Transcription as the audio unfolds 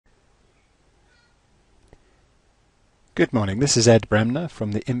Good morning, this is Ed Bremner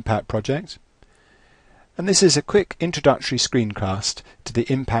from the Impact Project, and this is a quick introductory screencast to the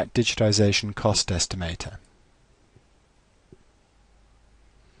Impact Digitisation Cost Estimator.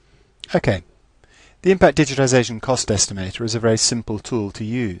 Okay, the Impact Digitisation Cost Estimator is a very simple tool to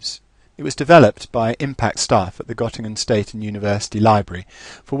use. It was developed by Impact staff at the Göttingen State and University Library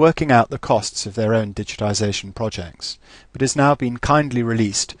for working out the costs of their own digitisation projects, but has now been kindly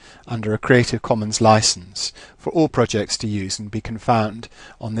released under a Creative Commons license for all projects to use and be found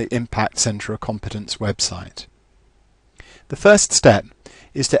on the Impact Centre of Competence website. The first step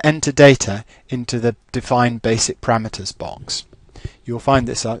is to enter data into the Define Basic Parameters box. You'll find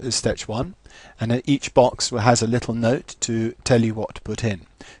this as step 1, and each box has a little note to tell you what to put in.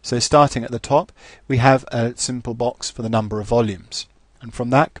 So starting at the top, we have a simple box for the number of volumes, and from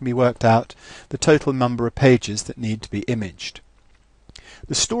that can be worked out the total number of pages that need to be imaged.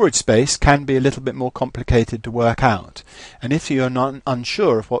 The storage space can be a little bit more complicated to work out, and if you are not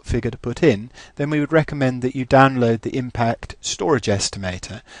unsure of what figure to put in, then we would recommend that you download the Impact Storage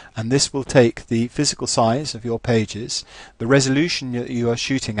Estimator, and this will take the physical size of your pages, the resolution that you are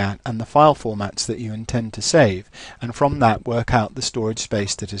shooting at, and the file formats that you intend to save, and from that work out the storage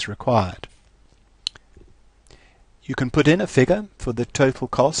space that is required. You can put in a figure for the total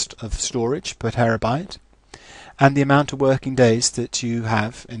cost of storage per terabyte, and the amount of working days that you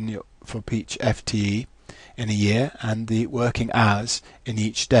have for each FTE in a year, and the working hours in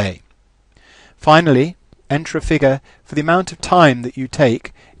each day. Finally, enter a figure for the amount of time that you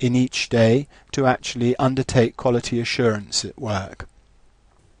take in each day to actually undertake quality assurance at work.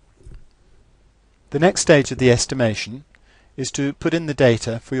 The next stage of the estimation is to put in the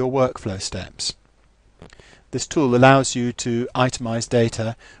data for your workflow steps. This tool allows you to itemize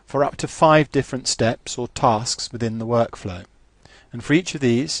data for up to 5 different steps or tasks within the workflow. And for each of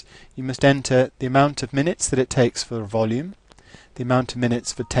these, you must enter the amount of minutes that it takes for a volume, the amount of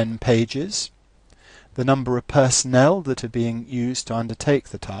minutes for 10 pages, the number of personnel that are being used to undertake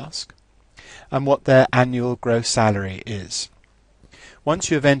the task, and what their annual gross salary is.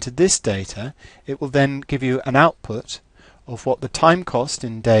 Once you have entered this data, it will then give you an output of what the time cost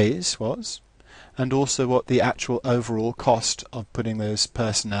in days was, and also what the actual overall cost of putting those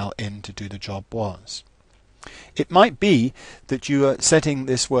personnel in to do the job was. It might be that you are setting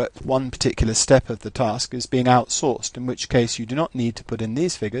this one particular step of the task as being outsourced, in which case you do not need to put in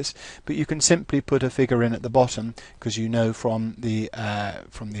these figures, but you can simply put a figure in at the bottom because you know from the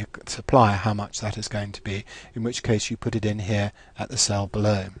supplier how much that is going to be, in which case you put it in here at the cell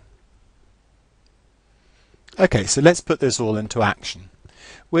below. Okay, so let's put this all into action.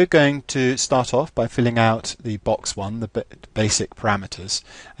 We're going to start off by filling out the box 1, the basic parameters,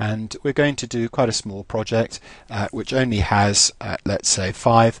 and we're going to do quite a small project which only has, let's say,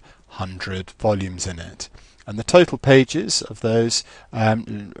 500 volumes in it. And the total pages of those,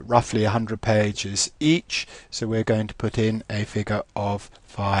 roughly 100 pages each, so we're going to put in a figure of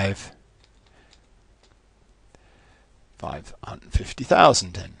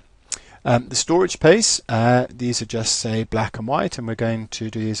 550,000 in. The storage space, these are just say black and white, and we're going to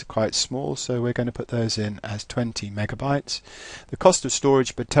do these quite small, so we're going to put those in as 20 megabytes. The cost of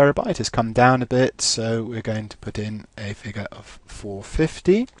storage per terabyte has come down a bit, so we're going to put in a figure of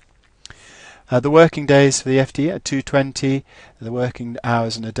 450. The working days for the FTE are 220, the working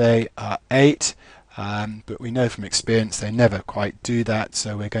hours in a day are 8. But we know from experience they never quite do that,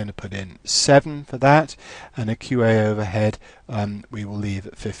 so we're going to put in 7 for that, and a QA overhead we will leave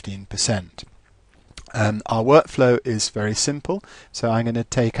at 15%. Our workflow is very simple, so I'm going to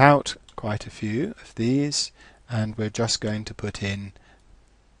take out quite a few of these, and we're just going to put in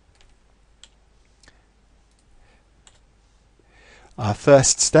our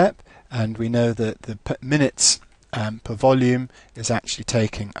first step, and we know that the minutes per volume is actually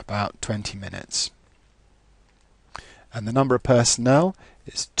taking about 20 minutes. And the number of personnel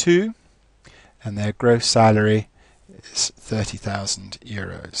is 2, and their gross salary is 30,000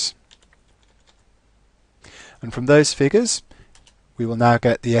 euros. And from those figures, we will now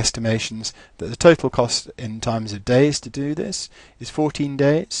get the estimations that the total cost in terms of days to do this is 14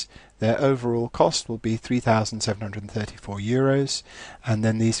 days. Their overall cost will be 3,734 euros, and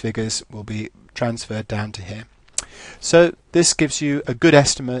then these figures will be transferred down to here. So this gives you a good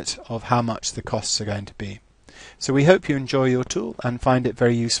estimate of how much the costs are going to be. So we hope you enjoy your tool and find it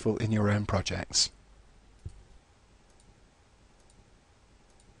very useful in your own projects.